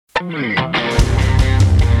Welcome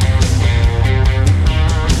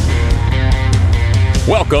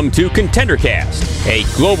to ContenderCast, a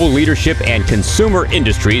global leadership and consumer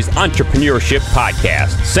industries entrepreneurship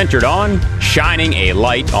podcast centered on shining a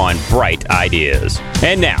light on bright ideas.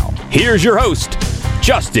 And now, here's your host,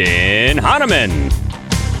 Justin Hahnemann.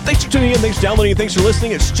 Thanks for tuning in, thanks for downloading, and thanks for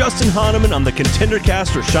listening. It's Justin Hahnemann on the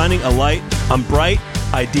ContenderCast for shining a light on bright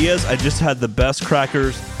ideas. I just had the best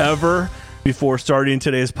crackers ever before starting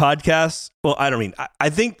today's podcast. Well, I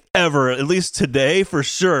think ever, at least today for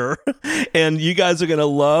sure. And you guys are going to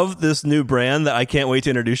love this new brand that I can't wait to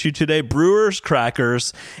introduce you today, Brewers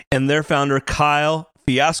Crackers, and their founder, Kyle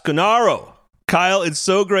Fiasconaro. Kyle, it's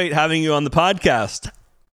so great having you on the podcast.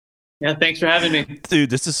 Yeah, thanks for having me. Dude,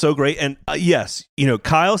 this is so great. And yes,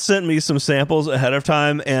 Kyle sent me some samples ahead of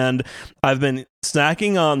time, and I've been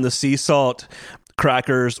snacking on the sea salt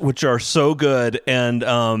crackers, which are so good. And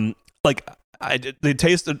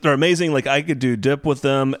they're amazing. Like, I could do dip with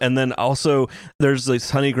them. And then also there's these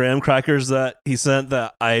honey graham crackers that he sent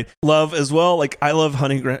that I love as well. Like, I love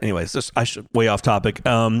honey graham. Anyways, I should way off topic.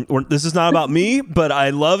 This is not about me, but I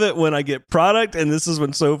love it when I get product, and this has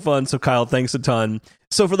been so fun. So Kyle, thanks a ton.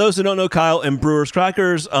 So for those who don't know Kyle and Brewers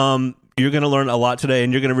Crackers, you're going to learn a lot today,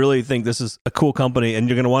 and you're going to really think this is a cool company, and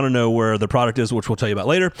you're going to want to know where the product is, which we'll tell you about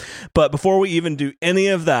later. But before we even do any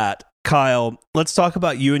of that, Kyle, let's talk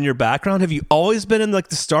about you and your background. Have you always been in the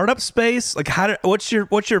startup space? Like, what's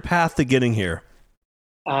your path to getting here?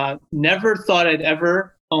 Never thought I'd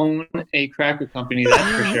ever own a cracker company.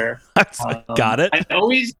 That's for sure. Got it.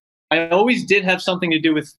 I always did have something to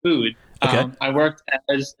do with food. Okay. I worked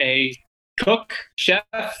as a cook, chef,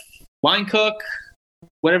 line cook,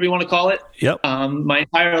 whatever you want to call it. Yep. My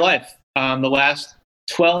entire life. The last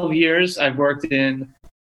 12 years, I've worked in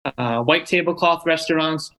white tablecloth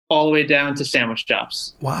restaurants all the way down to sandwich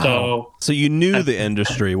shops. Wow. So you knew the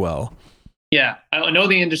industry well. Yeah, I know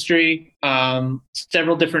the industry,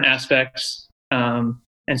 several different aspects. And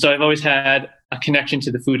so I've always had a connection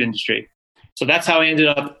to the food industry. So that's how I ended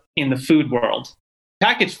up in the food world.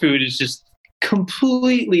 Packaged food is just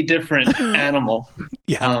completely different animal.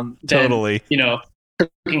 Yeah, totally.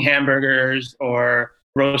 Cooking hamburgers or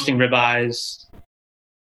roasting ribeyes.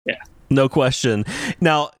 Yeah. No question.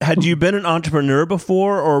 Now, had you been an entrepreneur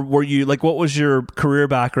before, or were you what was your career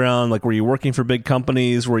background? Like, were you working for big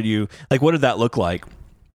companies? Were you what did that look like?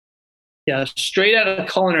 Yeah, straight out of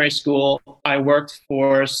culinary school, I worked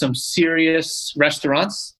for some serious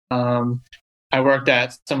restaurants. I worked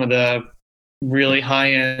at some of the really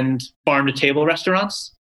high-end farm-to-table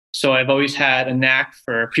restaurants. So I've always had a knack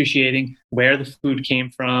for appreciating where the food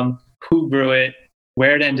came from, who grew it,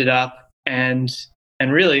 where it ended up, and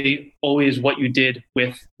really always what you did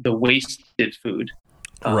with the wasted food.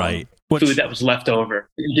 Right. Food that was left over.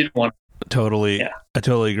 You didn't want. Totally. Yeah. I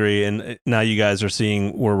totally agree. And now you guys are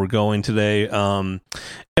seeing where we're going today. And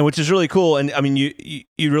which is really cool. And I mean, you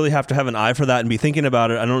really have to have an eye for that and be thinking about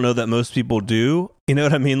it. I don't know that most people do. You know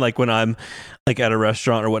what I mean? Like, when I'm at a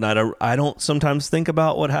restaurant or whatnot, I don't sometimes think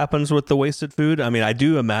about what happens with the wasted food. I mean, I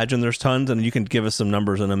do imagine there's tons, and you can give us some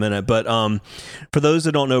numbers in a minute. But for those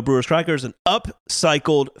that don't know, Brewers Crackers, an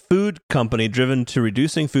upcycled food company driven to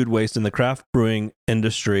reducing food waste in the craft brewing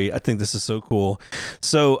industry. I think this is so cool.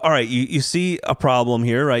 So, all right, you see a problem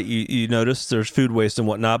here, right? You notice there's food waste and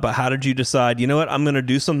whatnot, but how did you decide, you know what, I'm going to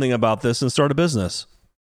do something about this and start a business?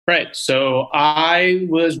 Right. So I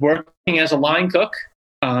was working as a line cook,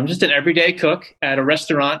 just an everyday cook at a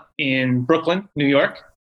restaurant in Brooklyn, New York.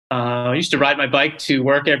 I used to ride my bike to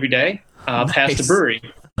work every day past the brewery.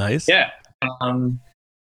 Nice. Yeah.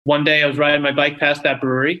 One day I was riding my bike past that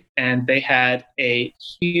brewery, and they had a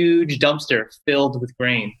huge dumpster filled with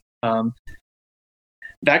grain.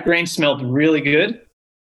 That grain smelled really good.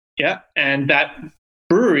 Yeah. And that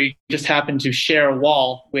brewery just happened to share a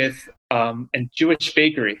wall with a Jewish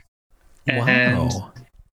bakery. Wow. And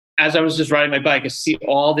as I was just riding my bike, I see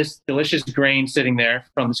all this delicious grain sitting there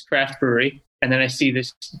from this craft brewery. And then I see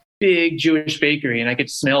this big Jewish bakery, and I could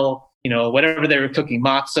smell, whatever they were cooking,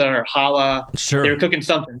 matzah or challah. Sure. They were cooking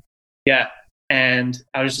something. Yeah. And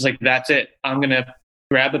I was just like, that's it. I'm going to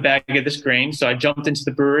grab a bag of this grain. So I jumped into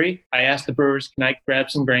the brewery. I asked the brewers, can I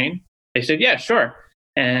grab some grain? They said, yeah, sure.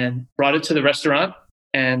 And brought it to the restaurant.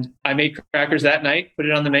 And I made crackers that night, put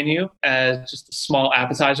it on the menu as just a small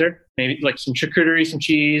appetizer, maybe like some charcuterie, some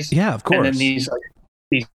cheese. Yeah, of course. And then these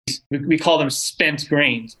we call them spent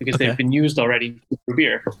grains because they've been used already for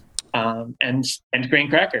beer, and spent grain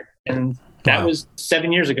cracker. And that was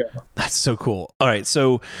 7 years ago. That's so cool. All right.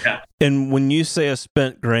 So, and when you say a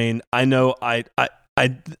spent grain, I know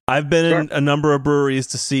I've been in a number of breweries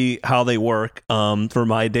to see how they work for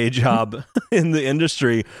my day job in the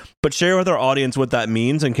industry, but share with our audience what that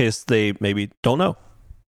means in case they maybe don't know.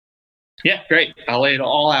 Yeah, great. I'll lay it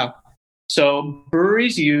all out. So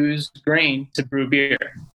breweries use grain to brew beer.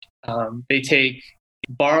 They take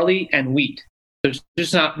barley and wheat. So it's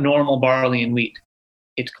just not normal barley and wheat.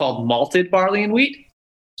 It's called malted barley and wheat.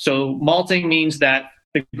 So malting means that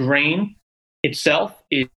the grain itself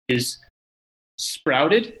is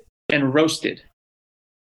sprouted and roasted.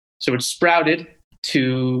 So it's sprouted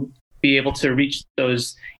to be able to reach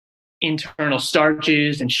those internal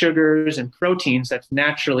starches and sugars and proteins that's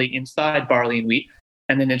naturally inside barley and wheat.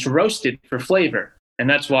 And then it's roasted for flavor. And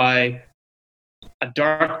that's why a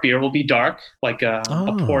dark beer will be dark, like a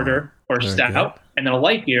porter or a stout. Good. And then a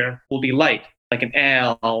light beer will be light, like an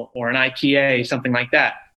ale or an IPA, something like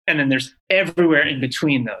that. And then there's everywhere in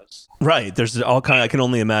between those. Right. There's all kind. I can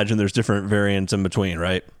only imagine there's different variants in between,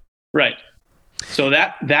 right? Right. So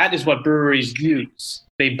that is what breweries use.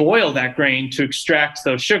 They boil that grain to extract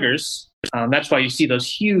those sugars. That's why you see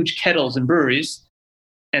those huge kettles in breweries.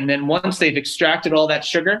 And then once they've extracted all that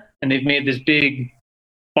sugar and they've made this big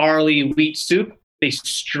barley wheat soup, they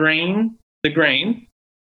strain the grain.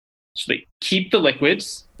 So they keep the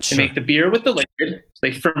liquids to make the beer with the liquid. So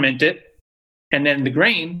they ferment it. And then the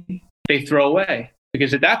grain they throw away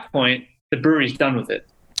because at that point, the brewery's done with it.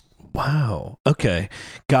 Wow. Okay.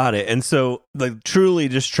 Got it. And so like truly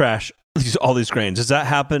just trash all these grains. Does that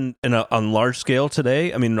happen on large scale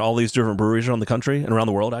today? I mean, all these different breweries around the country and around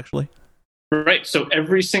the world, actually? Right. So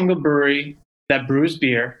every single brewery that brews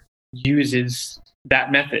beer uses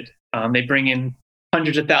that method. They bring in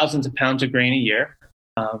hundreds of thousands of pounds of grain a year,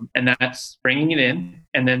 and that's bringing it in.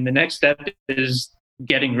 And then the next step is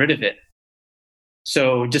getting rid of it.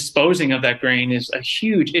 So disposing of that grain is a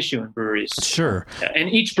huge issue in breweries. Sure. And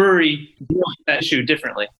each brewery deals with that issue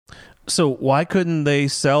differently. So why couldn't they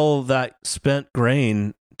sell that spent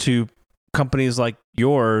grain to companies like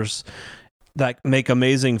yours that make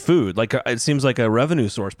amazing food? Like it seems like a revenue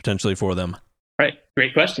source potentially for them. Right.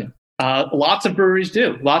 Great question. Lots of breweries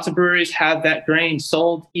do. Lots of breweries have that grain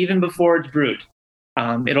sold even before it's brewed.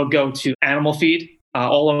 It'll go to animal feed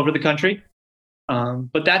all over the country.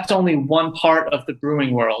 But that's only one part of the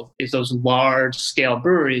brewing world, is those large scale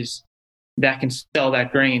breweries that can sell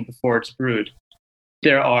that grain before it's brewed.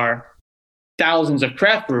 There are thousands of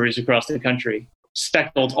craft breweries across the country,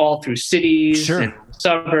 speckled all through cities and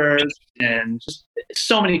suburbs, and just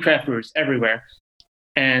so many craft brewers everywhere.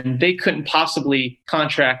 And they couldn't possibly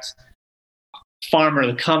contract a farmer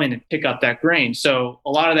to come in and pick up that grain. So a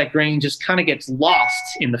lot of that grain just kind of gets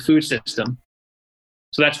lost in the food system.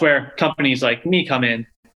 So that's where companies like me come in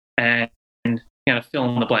and kind of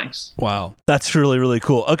fill in the blanks. Wow. That's really, really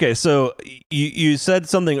cool. Okay. So you said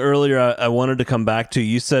something earlier I wanted to come back to.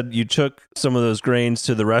 You said you took some of those grains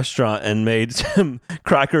to the restaurant and made some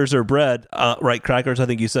crackers or bread, right? Crackers, I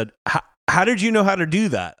think you said. How did you know how to do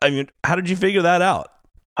that? I mean, how did you figure that out?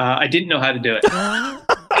 I didn't know how to do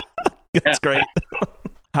it. That's great.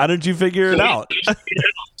 How did you figure it out?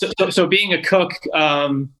 So being a cook,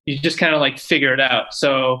 you just kind of like figure it out.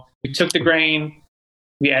 So we took the grain,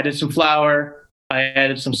 we added some flour, I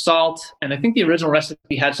added some salt, and I think the original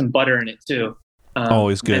recipe had some butter in it too.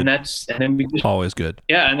 Always good. And then we just, always good.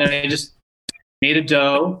 Yeah, and then I just made a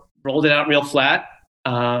dough, rolled it out real flat,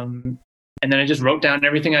 and then I just wrote down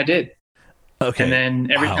everything I did. Okay. And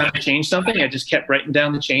then every time I changed something, I just kept writing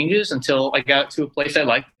down the changes until I got to a place I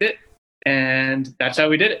liked it. And that's how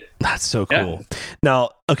we did it. That's so cool. Yeah.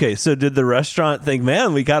 Now, okay, so did the restaurant think,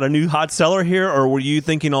 man, we got a new hot seller here? Or were you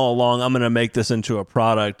thinking all along, I'm going to make this into a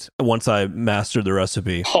product once I mastered the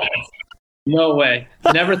recipe? Oh, no way.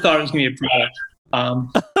 Never thought it was going to be a product.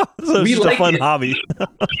 So it's just a fun hobby.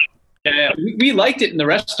 Yeah, we liked it in the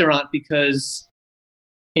restaurant because,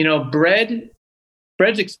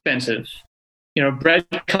 bread's expensive. Bread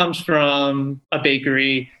comes from a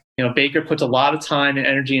bakery. Baker puts a lot of time and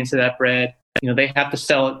energy into that bread. They have to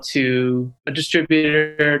sell it to a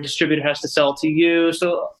distributor. Distributor has to sell it to you.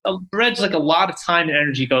 So bread's like a lot of time and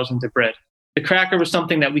energy goes into bread. The cracker was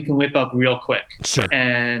something that we can whip up real quick. Sure.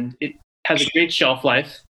 And it has a great shelf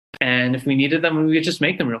life. And if we needed them, we could just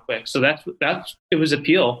make them real quick. So it was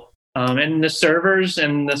appeal. And the servers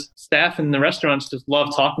and the staff in the restaurants just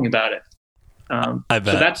love talking about it. I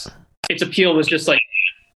bet. So its appeal was just like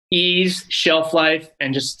ease, shelf life,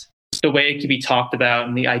 and just the way it could be talked about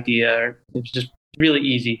and the idea. It was just really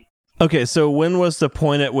easy. Okay, so when was the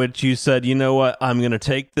point at which you said, you know what, I'm going to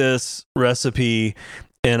take this recipe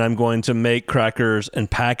and I'm going to make crackers and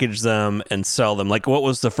package them and sell them? Like, what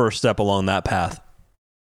was the first step along that path?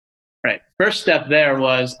 Right. First step there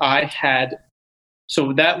was I had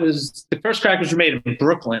So that was the first crackers were made in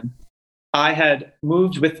Brooklyn. I had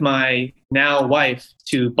moved with my now wife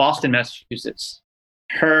to Boston, Massachusetts.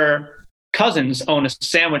 Her cousins own a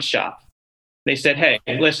sandwich shop. They said, hey,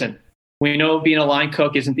 listen, we know being a line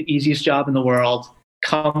cook isn't the easiest job in the world.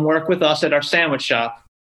 Come work with us at our sandwich shop.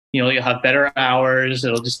 You know, you'll have better hours.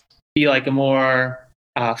 It'll just be like a more,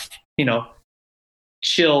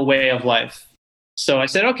 chill way of life. So I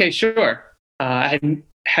said, okay, sure. I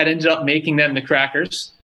had ended up making them the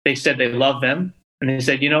crackers. They said they love them. And they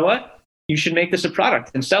said, you know what? You should make this a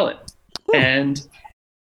product and sell it. Ooh. And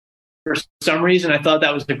for some reason, I thought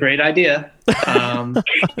that was a great idea. I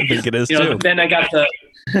think it is too. But then I got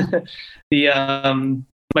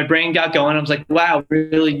my brain got going. I was like, wow, I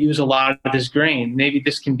really use a lot of this grain. Maybe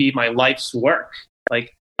this can be my life's work.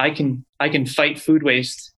 Like I can fight food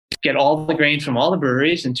waste, get all the grain from all the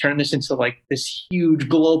breweries and turn this into like this huge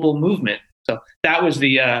global movement. So that was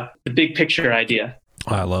the big picture idea.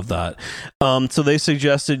 I love that. So they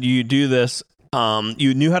suggested you do this.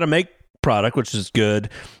 You knew how to make product, which is good.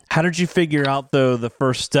 How did you figure out though the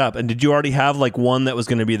first step? And did you already have like one that was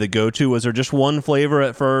going to be the go-to? Was there just one flavor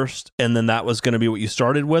at first and then that was going to be what you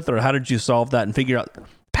started with? Or how did you solve that and figure out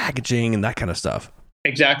packaging and that kind of stuff?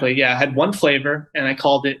 Exactly. Yeah. I had one flavor and I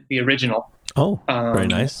called it the original. Oh, very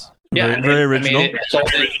nice. Yeah. Very original.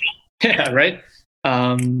 Yeah. Right.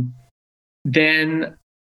 Then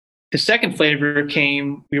the second flavor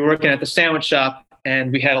came, we were working at the sandwich shop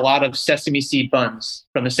and we had a lot of sesame seed buns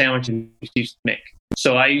from the sandwiches we used to make.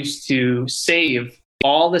 So I used to save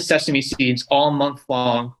all the sesame seeds all month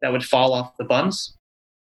long that would fall off the buns.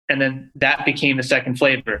 And then that became the second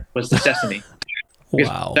flavor, was the sesame.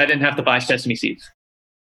 Wow. I didn't have to buy sesame seeds.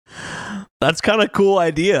 That's kind of cool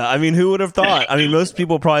idea. I mean, who would have thought? I mean, most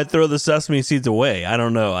people probably throw the sesame seeds away. I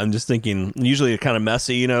don't know. I'm just thinking, usually it's kind of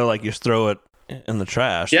messy, like you just throw it in the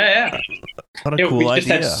trash. Yeah. What a cool idea. We just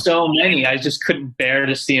had so many, I just couldn't bear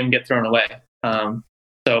to see them get thrown away.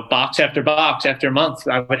 So box after box after month,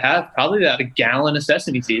 I would have probably about a gallon of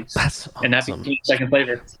sesame seeds. That's awesome. And that became the second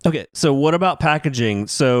flavor. Okay, so what about packaging?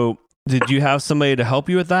 So did you have somebody to help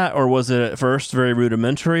you with that, or was it at first very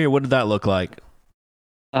rudimentary, or what did that look like?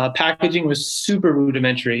 Packaging was super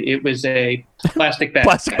rudimentary. It was a plastic bag.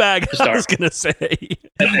 Plastic bag, I was going to say,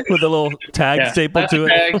 with a little tag stapled to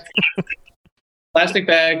it. Plastic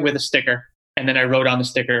bag with a sticker, and then I wrote on the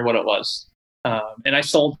sticker what it was. And I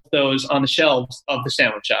sold those on the shelves of the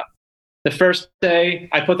sandwich shop. The first day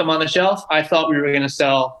I put them on the shelf, I thought we were going to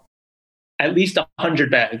sell at least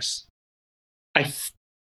 100 bags.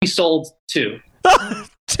 We sold 2.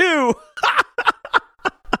 2?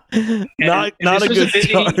 not a good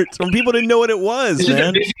start. When people didn't know what it was,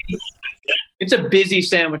 man. It's a busy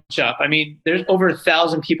sandwich shop. I mean, there's over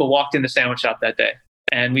 1,000 people walked in the sandwich shop that day.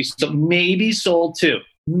 And we maybe sold 2.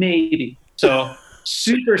 Maybe. So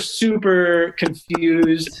super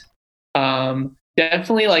confused.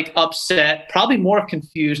 Definitely like upset. Probably more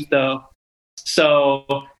confused though. So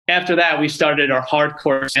after that, we started our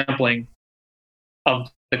hardcore sampling of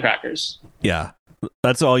the crackers. Yeah.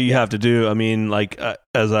 That's all you have to do. I mean, like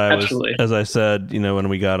as I said, when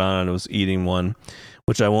we got on, I was eating one,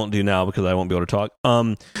 which I won't do now because I won't be able to talk.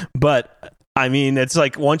 But I mean, it's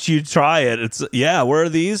like once you try it, it's where are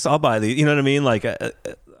these? I'll buy these. You know what I mean? Like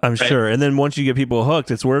I'm sure. And then once you get people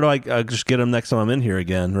hooked, it's where do I just get them next time I'm in here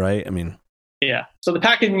again, right? I mean, yeah. So the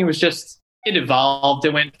packaging was it evolved.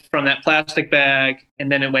 It went from that plastic bag,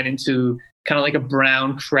 and then it went into kind of like a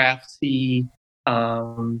brown crafty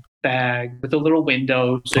bag with a little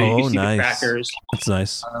window so you can see the crackers. That's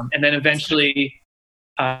nice. And then eventually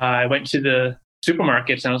I went to the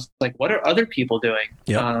supermarkets and I was like, what are other people doing?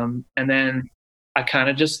 Yep. And then I kind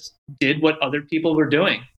of just did what other people were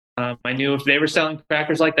doing. I knew if they were selling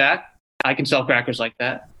crackers like that, I can sell crackers like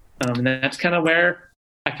that. And that's kind of where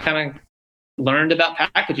I kind of learned about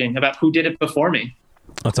packaging, about who did it before me.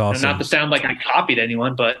 That's awesome. Not to sound like I copied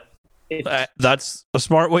anyone, but that's a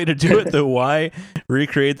smart way to do it, though. Why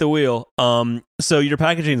recreate the wheel? So your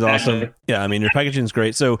packaging is awesome. Yeah, I mean, your packaging is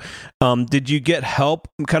great. So did you get help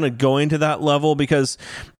kind of going to that level? Because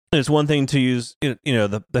it's one thing to use,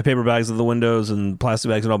 the paper bags of the windows and plastic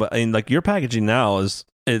bags and all, but I mean, like your packaging now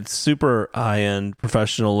it's super high-end,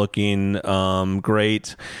 professional looking,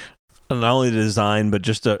 great. Not only the design, but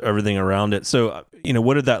just everything around it. So,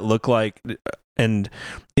 what did that look like? And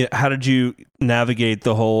how did you navigate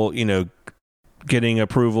the whole, getting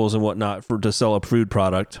approvals and whatnot to sell a food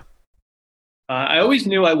product? I always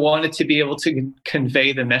knew I wanted to be able to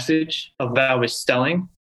convey the message of what I was selling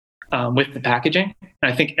with the packaging.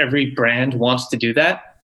 And I think every brand wants to do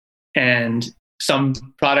that. And some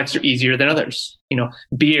products are easier than others.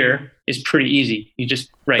 Beer is pretty easy. You just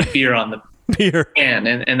write beer on the beer, and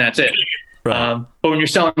that's it. Right. But when you're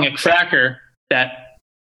selling a cracker that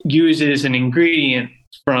uses an ingredient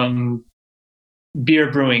from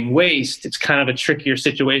beer brewing waste, it's kind of a trickier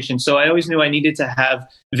situation. So I always knew I needed to have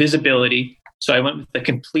visibility. So I went with a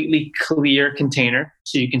completely clear container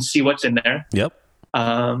so you can see what's in there. Yep.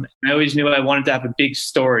 I always knew I wanted to have a big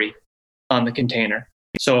story on the container.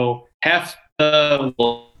 So half the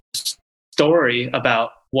story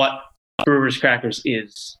about what Brewers Crackers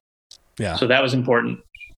is. Yeah. So that was important.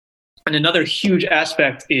 And another huge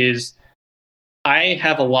aspect is I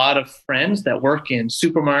have a lot of friends that work in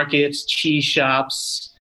supermarkets, cheese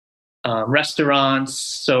shops, restaurants.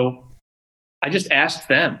 So I just asked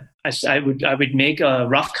them. I would make a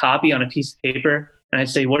rough copy on a piece of paper, and I'd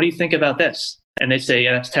say, "What do you think about this?" And they'd say,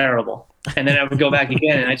 "Yeah, that's terrible." And then I would go back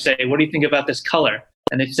again, and I'd say, "What do you think about this color?"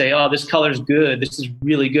 And they'd say, "Oh, this color's good. This is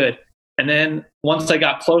really good." And then once I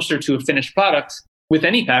got closer to a finished product with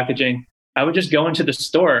any packaging, I would just go into the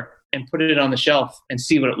store and put it on the shelf and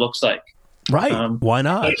see what it looks like. Right. Why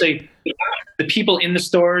not? I'd say the people in the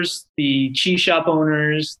stores, the cheese shop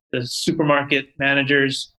owners, the supermarket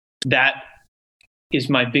managers, that is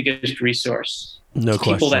my biggest resource. No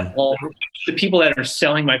question. The people that are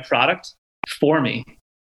selling my product for me,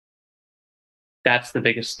 that's the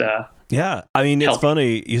biggest yeah. I mean, help. It's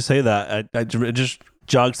funny you say that. I just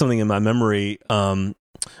jogged something in my memory.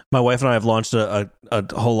 My wife and I have launched a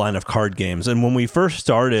whole line of card games. And when we first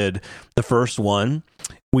started the first one,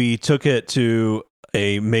 we took it to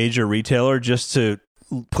a major retailer just to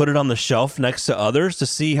put it on the shelf next to others to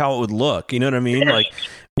see how it would look. You know what I mean? Like,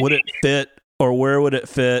 would it fit, or where would it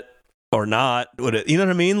fit or not? Would it, you know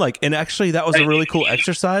what I mean? Like, and actually that was a really cool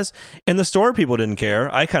exercise. And the store people didn't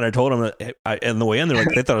care. I kind of told them that in the way in, they're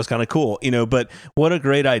like, they thought it was kind of cool, you know, but what a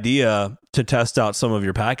great idea to test out some of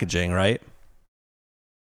your packaging, right?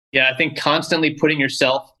 Yeah, I think constantly putting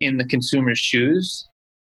yourself in the consumer's shoes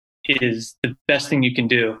is the best thing you can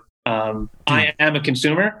do. I am a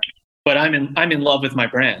consumer, but I'm in love with my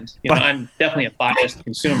brand. You know, I'm definitely a biased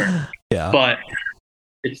consumer. Yeah, but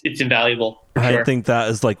it's invaluable. I think that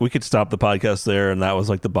is like, we could stop the podcast there, and that was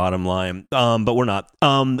like the bottom line. But we're not.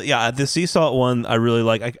 Yeah, the sea salt one I really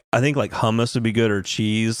like. I think like hummus would be good, or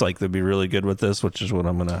cheese. Like they'd be really good with this, which is what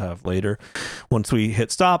I'm gonna have later once we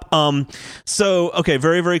hit stop. So okay,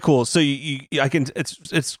 very, very cool. So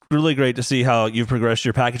it's really great to see how you've progressed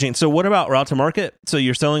your packaging. So what about route to market? So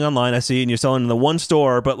you're selling online, I see, and you're selling in the one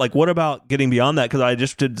store, but like what about getting beyond that? Because I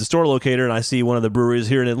just did the store locator, and I see one of the breweries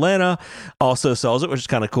here in Atlanta also sells it, which is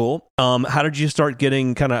kind of cool. How did you start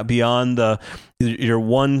getting kind of beyond your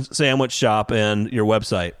one sandwich shop and your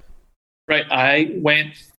website? Right. I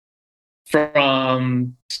went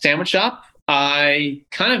from sandwich shop. I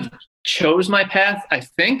kind of chose my path, I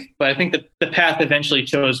think, but I think that the path eventually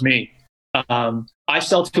chose me. I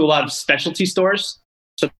sell to a lot of specialty stores.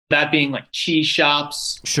 So that being like cheese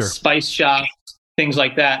shops, sure, spice shops, things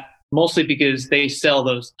like that, mostly because they sell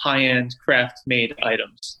those high-end craft-made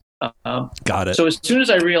items. Got it. So as soon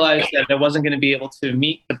as I realized that I wasn't going to be able to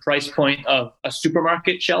meet the price point of a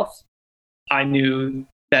supermarket shelf, I knew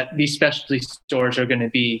that these specialty stores are going to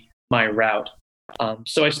be my route.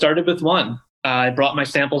 So I started with one. I brought my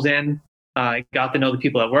samples in. I got to know the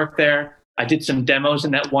people that work there. I did some demos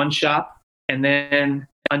in that one shop. And then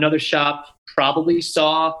another shop probably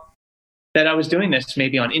saw that I was doing this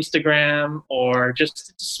maybe on Instagram, or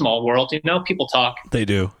just a small world, you know, people talk. They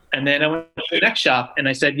do. And then I went to the next shop and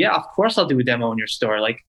I said, yeah, of course I'll do a demo in your store.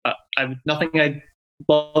 Like, I've nothing I'd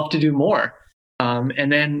love to do more.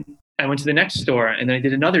 And then I went to the next store and then I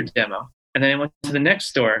did another demo. And then I went to the next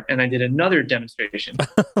store and I did another demonstration.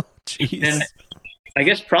 Jeez. And I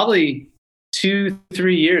guess probably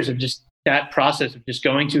 2-3 years of just that process of just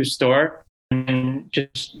going to a store and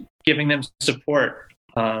just giving them support,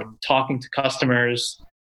 talking to customers,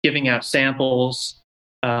 giving out samples.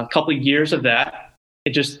 A couple of years of that,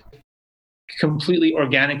 it just completely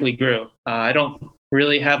organically grew. I don't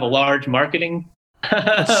really have a large marketing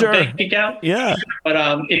bank account. Yeah.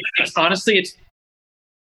 But it's honestly,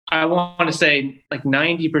 I want to say like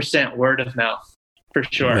 90% word of mouth for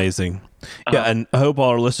sure. Amazing. Yeah. And I hope all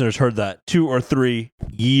our listeners heard that. 2 or 3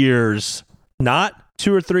 years, not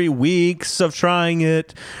 2 or 3 weeks of trying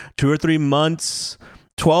it, 2 or 3 months,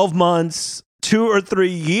 12 months, 2 or 3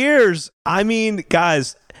 years. I mean,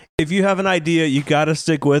 guys, if you have an idea, you got to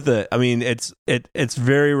stick with it. I mean, it's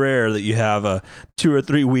very rare that you have a 2 or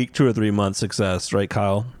 3 week, 2 or 3 month success, right,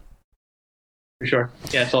 Kyle? For sure.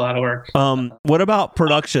 Yeah, it's a lot of work. What about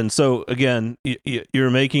production? So again, you're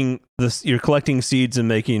making this, you're collecting seeds and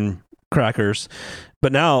making crackers,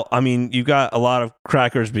 but now, I mean, you've got a lot of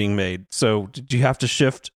crackers being made. So did you have to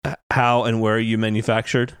shift how and where you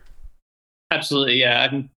manufactured? Absolutely.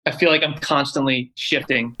 Yeah. I feel like I'm constantly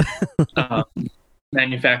shifting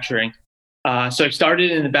manufacturing. So I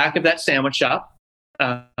started in the back of that sandwich shop.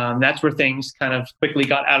 That's where things kind of quickly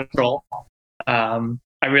got out of control.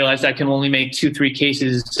 I realized I can only make 2-3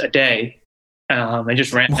 cases a day. I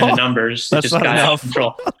just ran the numbers. That's just not got enough. out of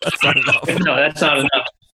control. That's not enough. No, that's not enough.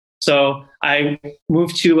 So I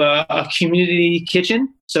moved to a community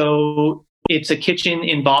kitchen. So it's a kitchen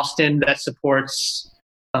in Boston that supports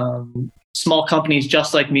small companies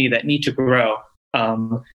just like me that need to grow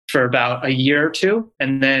for about a year or two.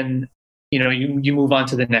 And then, you move on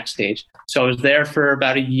to the next stage. So I was there for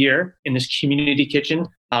about a year in this community kitchen.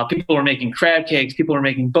 People were making crab cakes. People were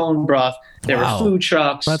making bone broth. There were food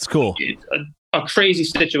trucks. That's cool. A crazy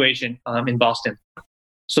situation in Boston.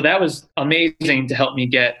 So that was amazing to help me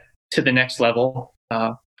get to the next level.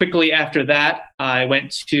 Quickly after that, I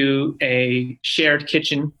went to a shared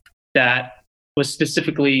kitchen that was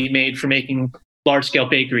specifically made for making large-scale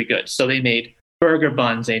bakery goods. So they made burger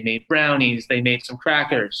buns, they made brownies, they made some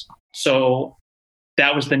crackers. So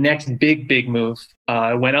that was the next big move.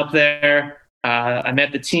 I went up there, I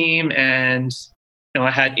met the team, and I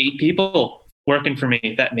had 8 people working for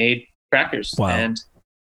me that made crackers. Wow. And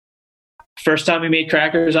first time we made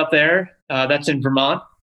crackers up there, that's in Vermont.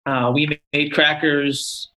 We made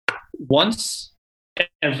crackers once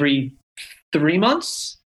every 3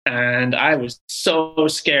 months. And I was so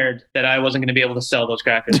scared that I wasn't going to be able to sell those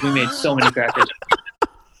crackers. We made so many crackers.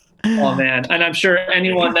 Oh man. And I'm sure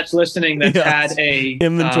anyone that's listening that's had a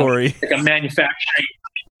inventory, like a manufacturing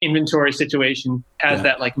inventory situation has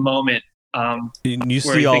that like moment. You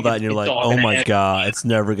see all that and you're like, oh my God, it's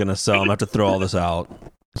never going to sell. I'm going to have to throw all this out.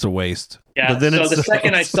 It's a waste. Yeah. But then so the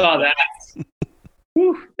second I saw that,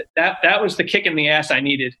 that was the kick in the ass I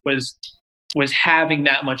needed was having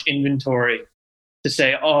that much inventory to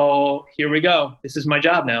say, oh, here we go. This is my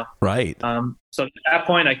job now. Right. So at that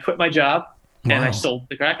point, I quit my job and I sold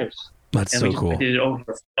the crackers. That's so cool. We did it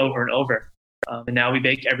over and over. And now we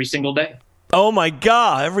bake every single day. Oh my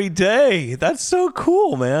God, every day. That's so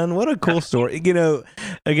cool, man. What a cool story.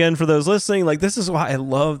 Again, for those listening, like this is why I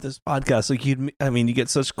love this podcast. Like you get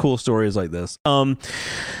such cool stories like this.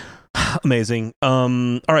 Amazing.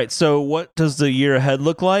 All right. So what does the year ahead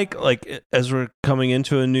look like? Like as we're coming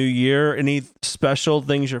into a new year, any special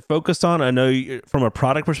things you're focused on? I know from a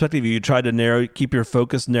product perspective, you tried to keep your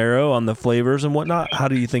focus narrow on the flavors and whatnot. How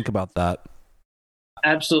do you think about that?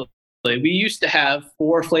 Absolutely. We used to have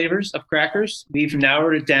 4 flavors of crackers. We've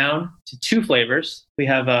narrowed it down to 2 flavors. We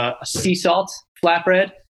have a sea salt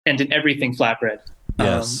flatbread and an everything flatbread.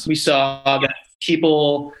 Yes. We saw that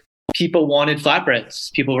people wanted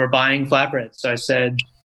flatbreads. People were buying flatbreads. So I said,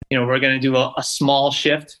 we're going to do a small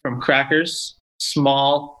shift from crackers,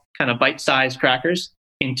 small kind of bite-sized crackers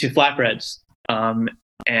into flatbreads.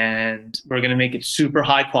 And we're going to make it super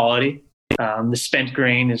high quality. The spent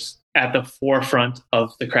grain is at the forefront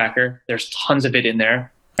of the cracker. There's tons of it in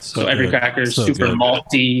there. So every cracker is super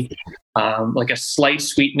malty, like a slight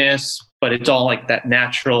sweetness, but it's all like that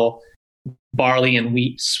natural barley and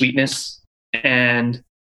wheat sweetness. And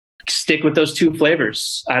stick with those 2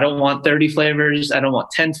 flavors. I don't want 30 flavors. I don't want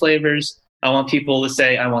 10 flavors. I want people to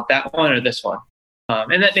say, I want that one or this one.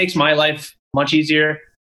 And that makes my life much easier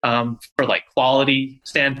for like quality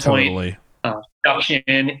standpoint,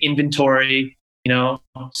 production, inventory,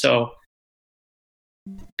 so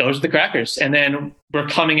those are the crackers. And then we're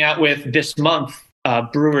coming out with this month,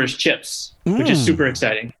 Brewers chips, which is super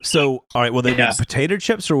exciting. So, all right, will they be potato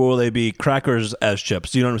chips or will they be crackers as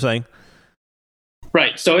chips? Do you know what I'm saying?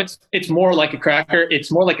 Right. So it's more like a cracker.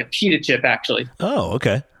 It's more like a pita chip, actually. Oh,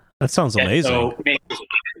 okay. That sounds amazing. So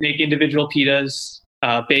make individual pitas,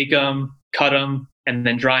 bake them, cut them, and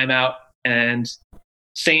then dry them out. And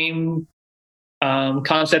same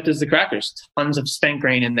concept as the crackers. Tons of spent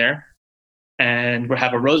grain in there. And we'll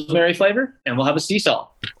have a rosemary flavor and we'll have a sea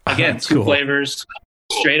salt. Again, 2 flavors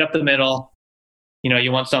straight up the middle.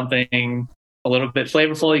 You want something a little bit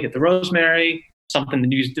flavorful, you get the rosemary. Something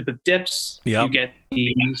to use with dips, you get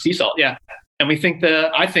the sea salt. Yeah. And I think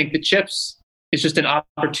the chips is just an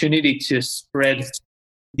opportunity to spread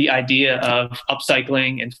the idea of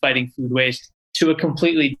upcycling and fighting food waste to a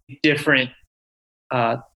completely different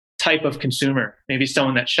type of consumer. Maybe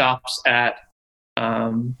someone that shops at,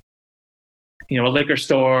 a liquor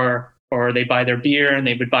store, or they buy their beer and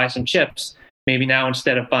they would buy some chips. Maybe now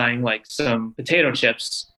instead of buying like some potato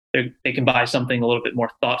chips, they can buy something a little bit more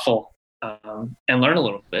thoughtful. And learn a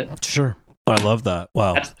little bit. Sure. I love that.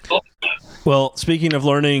 Wow. Well, speaking of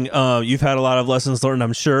learning, you've had a lot of lessons learned,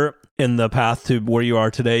 I'm sure, in the path to where you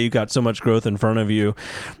are today. You've got so much growth in front of you.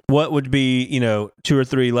 What would be, 2 or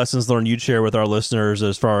 3 lessons learned you'd share with our listeners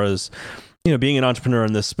as far as being an entrepreneur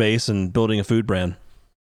in this space and building a food brand?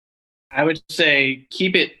 I would say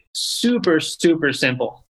keep it super, super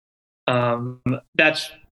simple. That's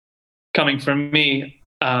coming from me.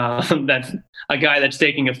 That's a guy that's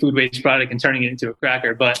taking a food waste product and turning it into a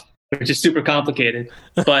cracker, which is super complicated.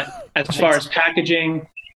 But as far as packaging,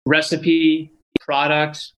 recipe,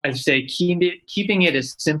 product, I'd say keeping it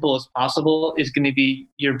as simple as possible is going to be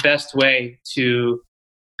your best way to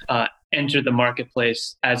enter the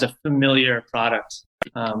marketplace as a familiar product.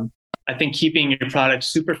 I think keeping your product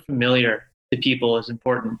super familiar to people is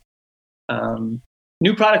important.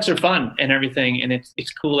 New products are fun and everything, and it's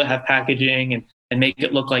cool to have packaging and make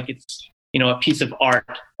it look like it's a piece of art,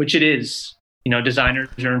 which it is. Designers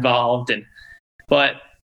are involved, but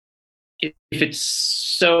if it's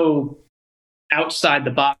so outside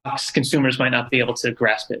the box, consumers might not be able to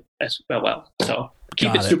grasp it as well. So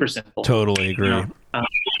keep it super simple. Totally agree.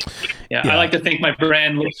 Yeah, I like to think my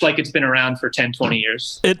brand looks like it's been around for 10, 20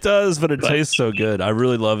 years. It does, but it tastes so good. I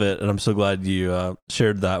really love it, and I'm so glad you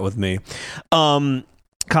shared that with me.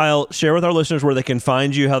 Kyle, share with our listeners where they can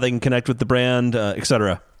find you, how they can connect with the brand,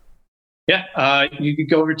 etc. Yeah, you could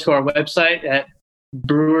go over to our website at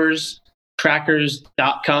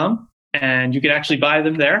brewerscrackers.com, and you could actually buy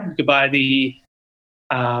them there. You could buy the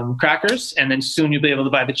crackers, and then soon you'll be able to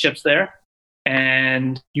buy the chips there.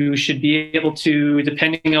 And you should be able to,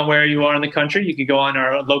 depending on where you are in the country, you could go on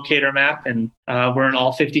our locator map, and we're in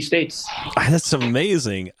all 50 states. That's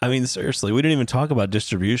amazing. I mean, seriously, we didn't even talk about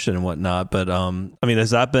distribution and whatnot, but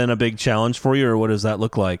has that been a big challenge for you, or what does that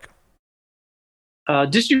look like?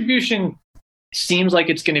 Distribution seems like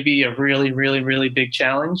it's going to be a really, really, really big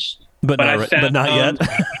challenge. But not yet.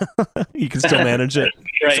 You can still manage it.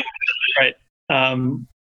 Right.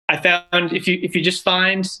 I found if you just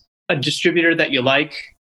find a distributor that you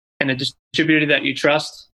like and a distributor that you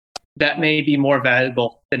trust, that may be more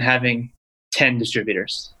valuable than having 10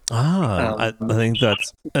 distributors. I think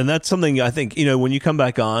that's something I think, when you come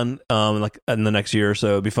back on, like in the next year or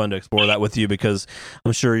so, it'd be fun to explore that with you, because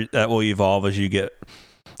I'm sure that will evolve as you get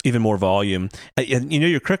even more volume. And,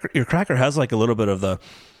 your cracker has like a little bit of the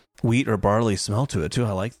wheat or barley smell to it too.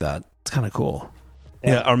 I like that. It's kind of cool.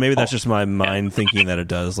 Yeah, or maybe that's just my mind thinking that it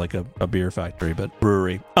does, like a beer factory, but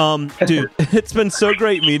brewery. Dude, it's been so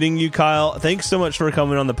great meeting you, Kyle. Thanks so much for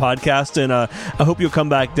coming on the podcast, and I hope you'll come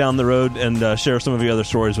back down the road and share some of your other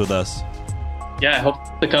stories with us. Yeah, I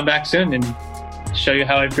hope to come back soon and show you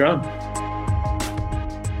how I've grown.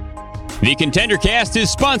 The ContenderCast is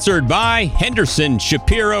sponsored by Henderson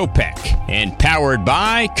Shapiro Peck and powered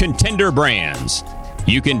by Contender Brands.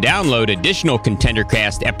 You can download additional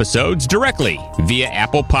ContenderCast episodes directly via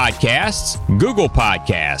Apple Podcasts, Google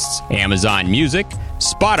Podcasts, Amazon Music,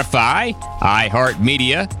 Spotify,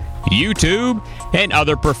 iHeartMedia, YouTube, and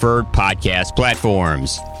other preferred podcast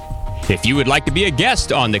platforms. If you would like to be a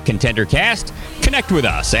guest on the ContenderCast, connect with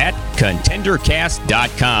us at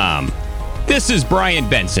contendercast.com. This is Brian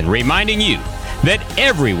Benson reminding you that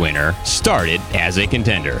every winner started as a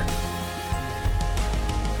contender.